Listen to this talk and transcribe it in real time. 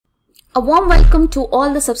A warm welcome to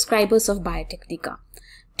all the subscribers of Biotechnica.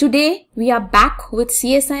 Today we are back with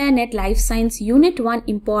CSIR NET Life Science Unit 1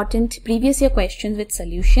 important previous year questions with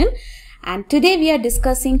solution, and today we are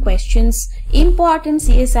discussing important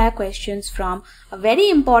CSIR questions from a very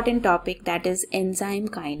important topic, that is enzyme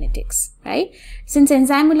kinetics, right? Since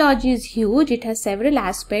enzymology is huge, it has several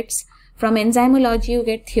aspects. From enzymology you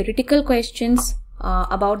get theoretical questions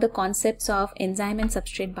about the concepts of enzyme and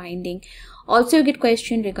substrate binding. Also you get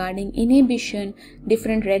questions regarding inhibition,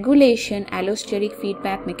 different regulation, allosteric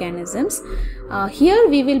feedback mechanisms. Here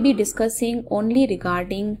we will be discussing only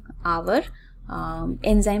regarding our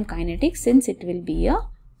enzyme kinetics, since it will be a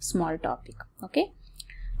small topic. Okay.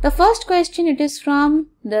 The first question, it is from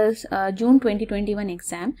the June 2021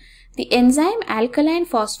 exam. The enzyme alkaline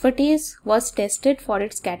phosphatase was tested for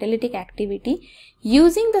its catalytic activity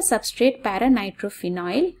using the substrate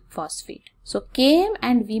para-nitrophenol phosphate. So Km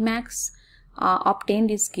and Vmax obtained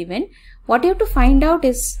is given. What you have to find out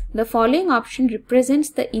is the following option represents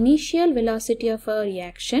the initial velocity of a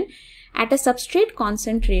reaction at a substrate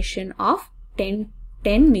concentration of 10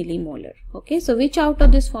 millimolar. Okay, so which out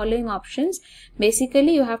of these following options?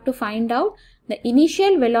 Basically you have to find out the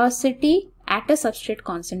initial velocity at a substrate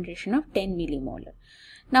concentration of 10 millimolar.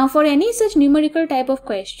 Now for any such numerical type of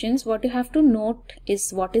questions, what you have to note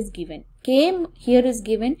is what is given. Km here is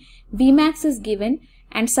given, Vmax is given,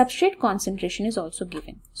 and substrate concentration is also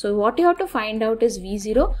given. So what you have to find out is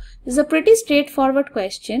V0. This is a pretty straightforward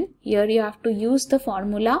question. Here you have to use the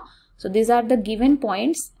formula. So these are the given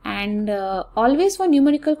points, and always for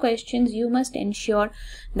numerical questions you must ensure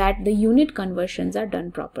that the unit conversions are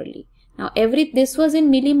done properly. Now this was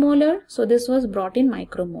in millimolar, so this was brought in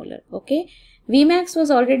micromolar. Okay, Vmax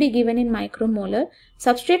was already given in micromolar,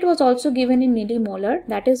 substrate was also given in millimolar,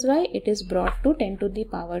 that is why it is brought to 10 to the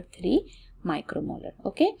power 3 micromolar.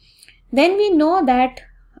 Okay, then we know that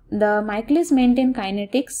the Michaelis-Menten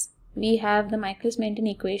kinetics, we have the Michaelis-Menten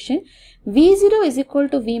equation, V0 is equal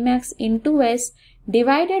to Vmax into S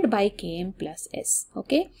divided by Km plus S.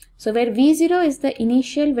 Okay, so where V0 is the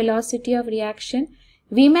initial velocity of reaction,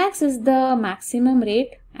 Vmax is the maximum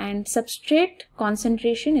rate, and substrate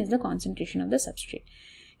concentration is the concentration of the substrate.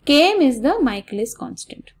 Km is the Michaelis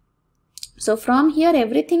constant. So from here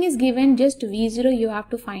everything is given, just V0 you have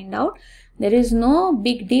to find out. There is no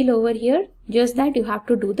big deal over here, just that you have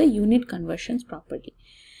to do the unit conversions properly.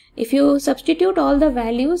 If you substitute all the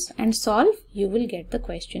values and solve, you will get the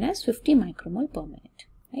question as 50 micromole per minute,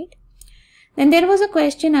 right? Then there was a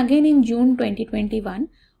question again in June 2021.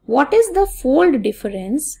 What is the fold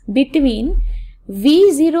difference between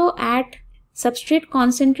V0 at substrate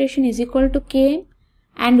concentration is equal to Km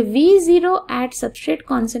and V0 at substrate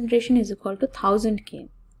concentration is equal to 1000 Km?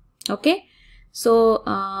 Okay, so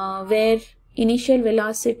where initial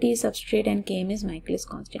velocity, substrate and Km is Michaelis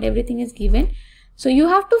constant, everything is given. So you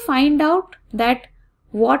have to find out that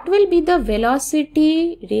what will be the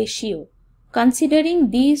velocity ratio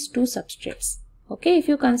considering these two substrates. Okay, if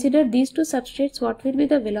you consider these two substrates, what will be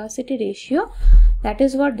the velocity ratio? That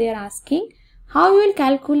is what they are asking. How you will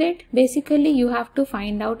calculate? Basically you have to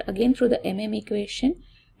find out again through the MM equation,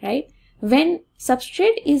 right? When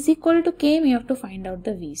substrate is equal to Km, you have to find out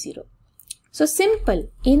the V0. So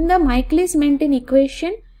simple, in the Michaelis-Menten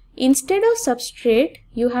equation, instead of substrate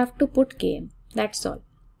you have to put Km. That's all,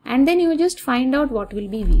 and then you just find out what will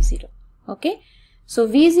be V0. Okay, so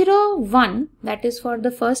V01, that is for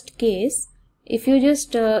the first case. If you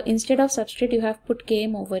just instead of substrate you have put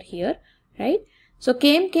Km over here, right? So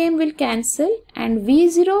Km will cancel, and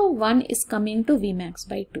V01 is coming to Vmax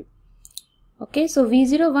by 2. Okay, so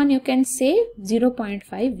V01 you can say 0.5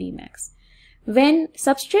 Vmax. When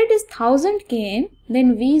substrate is 1000 Km,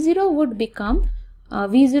 then V0 would become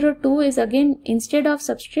V02 is again, instead of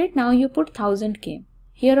substrate now you put 1000 Km.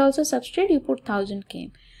 Here also substrate you put 1000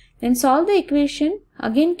 Km. Then solve the equation,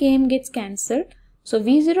 again Km gets cancelled. So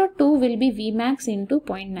V02 will be Vmax into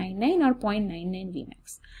 0.99 or 0.99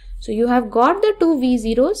 Vmax. So you have got the two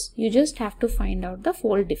V0s, you just have to find out the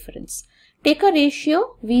fold difference. Take a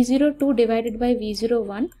ratio V02 divided by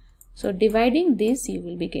V01. So dividing this you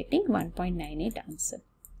will be getting 1.98 answer.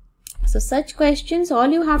 So such questions, all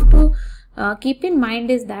you have to keep in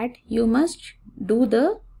mind is that you must do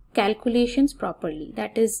the calculations properly.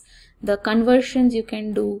 That is the conversions you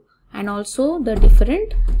can do, and also the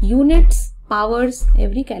different units, powers,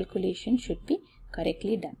 every calculation should be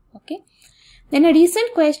correctly done. Okay. Then a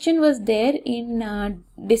recent question was there in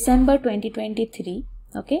December 2023.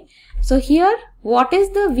 Okay. So here, what is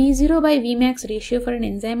the V0 by Vmax ratio for an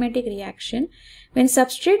enzymatic reaction when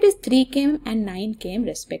substrate is 3 Km and 9 Km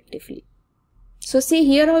respectively? So see,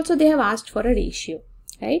 here also they have asked for a ratio,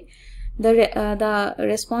 right? The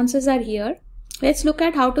responses are here. Let's look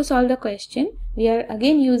at how to solve the question. We are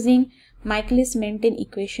again using Michaelis-Menten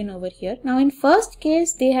equation over here. Now in first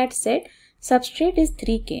case they had said substrate is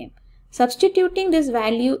 3 km. Substituting this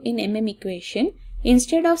value in equation,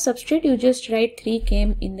 instead of substrate you just write 3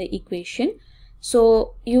 km in the equation.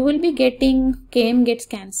 So you will be getting km gets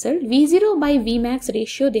cancelled. V0 by Vmax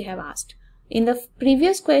ratio they have asked. In the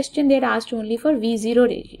previous question they had asked only for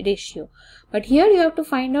V0 ratio. But here you have to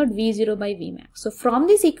find out V0 by Vmax. So from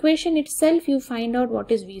this equation itself you find out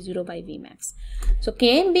what is V0 by Vmax. So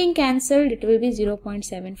km being cancelled, it will be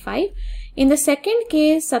 0.75. In the second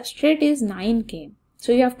case substrate is 9 km.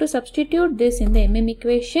 So you have to substitute this in the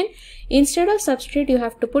equation. Instead of substrate you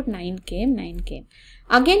have to put 9 km.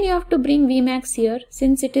 Again you have to bring Vmax here.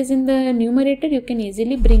 Since it is in the numerator you can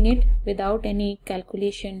easily bring it without any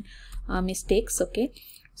calculation mistakes. Okay.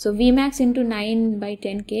 So Vmax into 9 by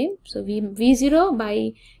 10 km. So V0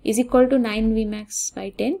 by is equal to 9 Vmax by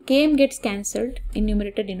 10. Km gets cancelled in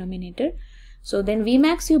numerator denominator. So then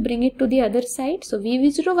Vmax you bring it to the other side. So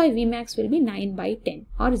V0 by Vmax will be 9 by 10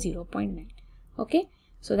 or 0.9. Okay.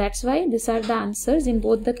 So that's why these are the answers in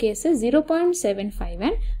both the cases, 0.75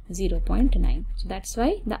 and 0.9. So that's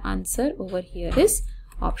why the answer over here is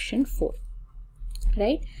option 4.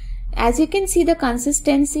 Right. As you can see, the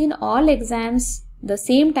consistency in all exams, the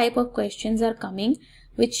same type of questions are coming,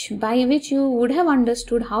 by which you would have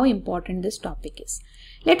understood how important this topic is.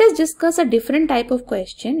 Let us discuss a different type of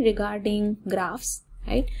question regarding graphs,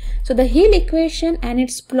 right? So the Hill equation and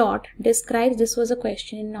its plot describes, this was a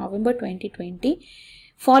question in November 2020,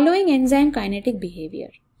 following enzyme kinetic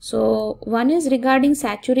behavior. So one is regarding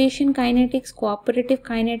saturation kinetics, cooperative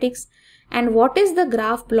kinetics, and what is the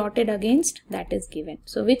graph plotted against, that is given.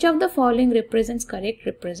 So which of the following represents correct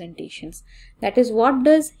representations? That is, what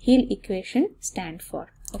does Hill equation stand for?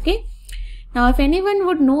 Okay. Now if anyone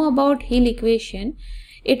would know about Hill equation,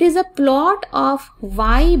 it is a plot of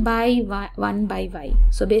y by 1 by y.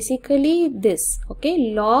 So basically this,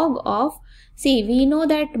 okay, log of, see, we know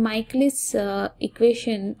that Michaelis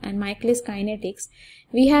equation and Michaelis kinetics,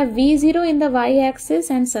 we have V0 in the y-axis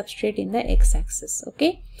and substrate in the x-axis,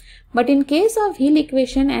 okay. But in case of Hill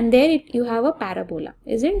equation, and there you have a parabola,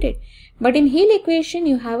 isn't it? But in Hill equation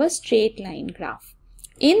you have a straight line graph.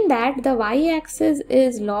 In that the y-axis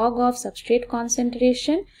is log of substrate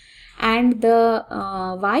concentration and the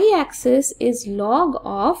y-axis is log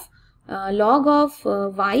of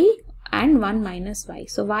y and 1 minus y.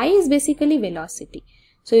 So y is basically velocity.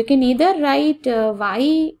 So you can either write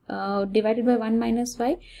y divided by 1 minus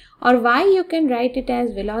y, or y you can write it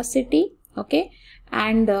as velocity, okay,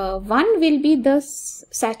 and 1 will be the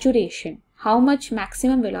saturation, how much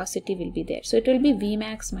maximum velocity will be there. So it will be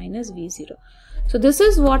Vmax minus V0. So this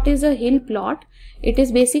is what is a Hill plot. It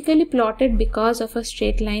is basically plotted because of a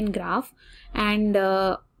straight line graph, and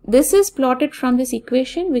this is plotted from this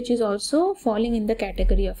equation, which is also falling in the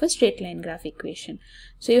category of a straight line graph equation.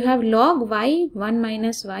 So you have log y 1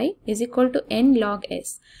 minus y is equal to n log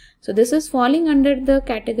s. So this is falling under the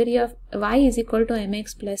category of y is equal to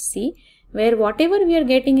mx plus c, where whatever we are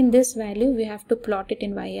getting in this value, we have to plot it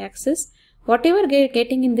in y-axis. Whatever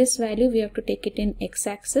getting in this value, we have to take it in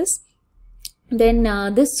x-axis. Then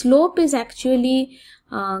this slope is actually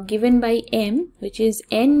given by m, which is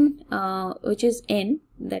n,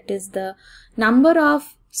 that is the number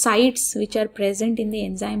of sites which are present in the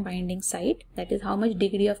enzyme binding site, that is how much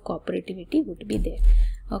degree of cooperativity would be there.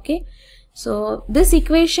 Okay, so this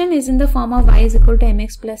equation is in the form of y is equal to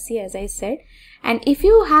mx plus c, as I said, and if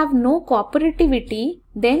you have no cooperativity,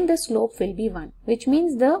 then the slope will be 1, which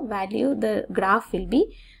means the graph will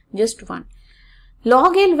be just 1.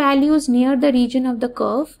 Log L values near the region of the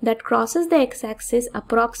curve that crosses the x-axis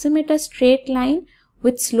approximate a straight line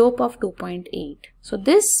with slope of 2.8. So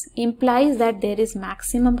this implies that there is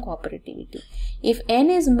maximum cooperativity. If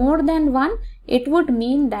n is more than 1, it would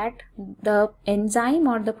mean that the enzyme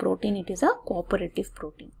or the protein, it is a cooperative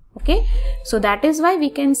protein. Okay, so that is why we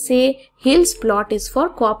can say Hill's plot is for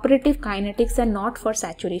cooperative kinetics and not for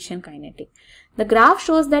saturation kinetic. The graph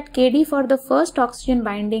shows that Kd for the first oxygen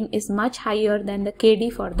binding is much higher than the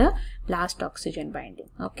Kd for the last oxygen binding.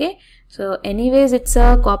 Okay, so anyways, it's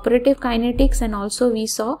a cooperative kinetics, and also we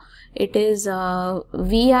saw it is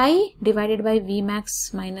Vi divided by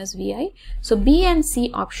Vmax minus Vi. So B and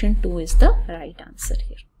C, option 2 is the right answer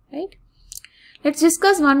here, right? Let's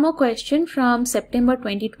discuss one more question from September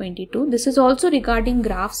 2022. This is also regarding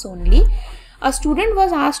graphs only. A student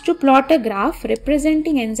was asked to plot a graph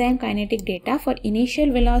representing enzyme kinetic data for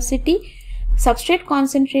initial velocity, substrate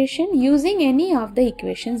concentration using any of the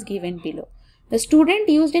equations given below. The student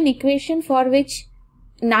used an equation for which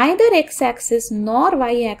neither x-axis nor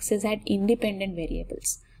y-axis had independent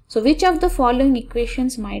variables. So which of the following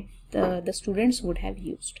equations might the students would have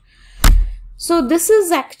used? So this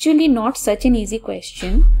is actually not such an easy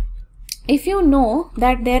question. If you know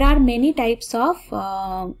that there are many types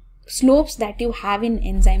of slopes that you have in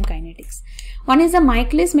enzyme kinetics. One is the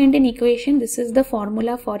Michaelis-Menten equation. This is the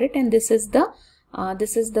formula for it, and this is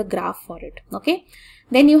the graph for it. Okay.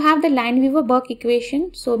 Then you have the Lineweaver-Burke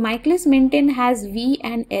equation. So Michaelis-Menten has V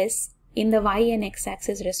and S in the y and x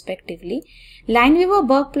axis respectively.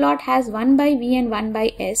 Lineweaver-Burke plot has 1 by V and 1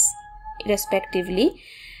 by S respectively.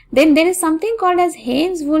 Then there is something called as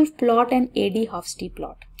Haynes-Wolff plot and Adie-Hofstee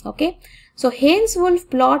plot. Okay. So Haynes-Wolff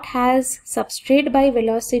plot has substrate by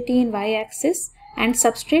velocity in y-axis and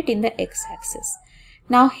substrate in the x-axis.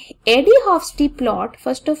 Now Adie-Hofstee plot,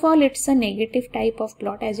 first of all, it's a negative type of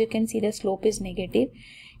plot. As you can see, the slope is negative.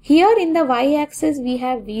 Here in the y-axis we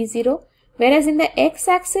have V0, whereas in the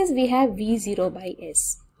x-axis we have V0 by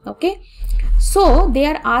S. Okay. So they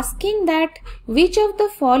are asking that which of the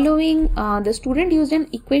following the student used an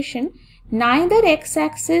equation neither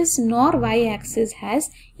x-axis nor y-axis has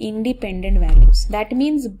independent values. That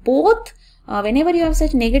means both, whenever you have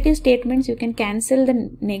such negative statements, you can cancel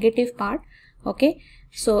the negative part. Okay.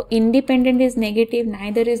 So independent is negative,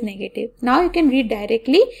 neither is negative. Now you can read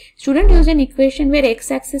directly. Student used an equation where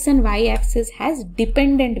x-axis and y-axis has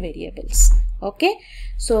dependent variables. Okay.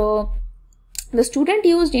 So the student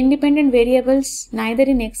used independent variables neither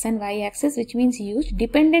in x and y axis, which means he used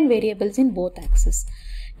dependent variables in both axes.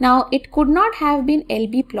 Now it could not have been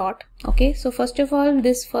LB plot. Okay, so first of all,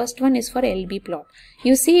 this first one is for LB plot.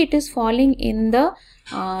 You see it is falling in the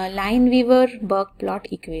Lineweaver-Burke plot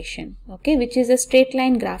equation, okay, which is a straight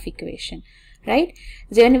line graph equation, right?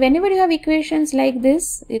 Then whenever you have equations like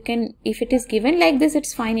this, you can, if it is given like this,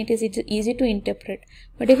 it's fine, it is easy to interpret.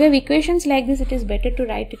 But if you have equations like this, it is better to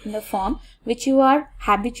write it in the form which you are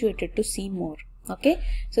habituated to see more. Okay,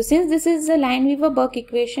 so since this is the Lineweaver-Burke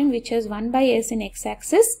equation which has 1 by S in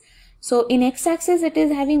x-axis, so in x-axis it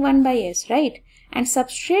is having 1 by S, right? And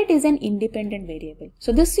substrate is an independent variable.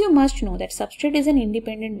 So this you must know, that substrate is an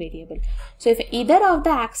independent variable. So if either of the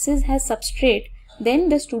axes has substrate, then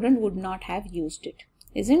the student would not have used it,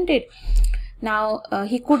 isn't it? Now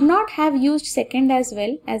he could not have used second as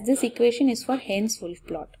well, as this equation is for Haynes-Wolff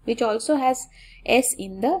plot, which also has S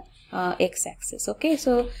in the x-axis. Okay,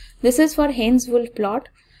 so this is for Haynes-Wolff plot,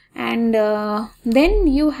 and then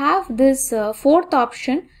you have this fourth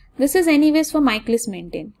option. This is anyways for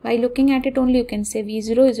Michaelis-Menten. By looking at it only, you can say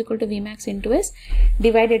V0 is equal to Vmax into S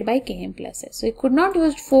divided by Km plus S. So you could not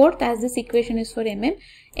use fourth, as this equation is for mm.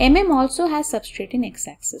 Mm also has substrate in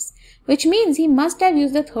x-axis, which means he must have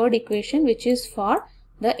used the third equation, which is for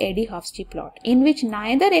the Adie-Hofstee plot, in which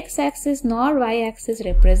neither x-axis nor y-axis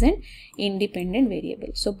represent independent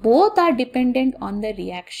variables. So both are dependent on the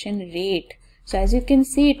reaction rate. So as you can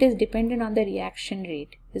see, it is dependent on the reaction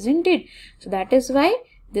rate, isn't it? So that is why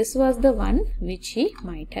this was the one which he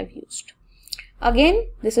might have used. Again,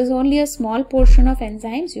 this is only a small portion of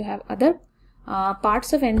enzymes. You have other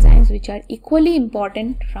parts of enzymes which are equally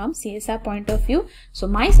important from CSIR point of view. So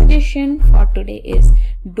my suggestion for today is,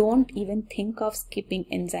 don't even think of skipping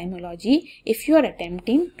enzymology if you are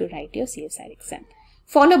attempting to write your CSIR exam.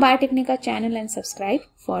 Follow Biotecnika channel and subscribe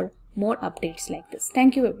for more updates like this.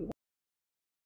 Thank you everyone.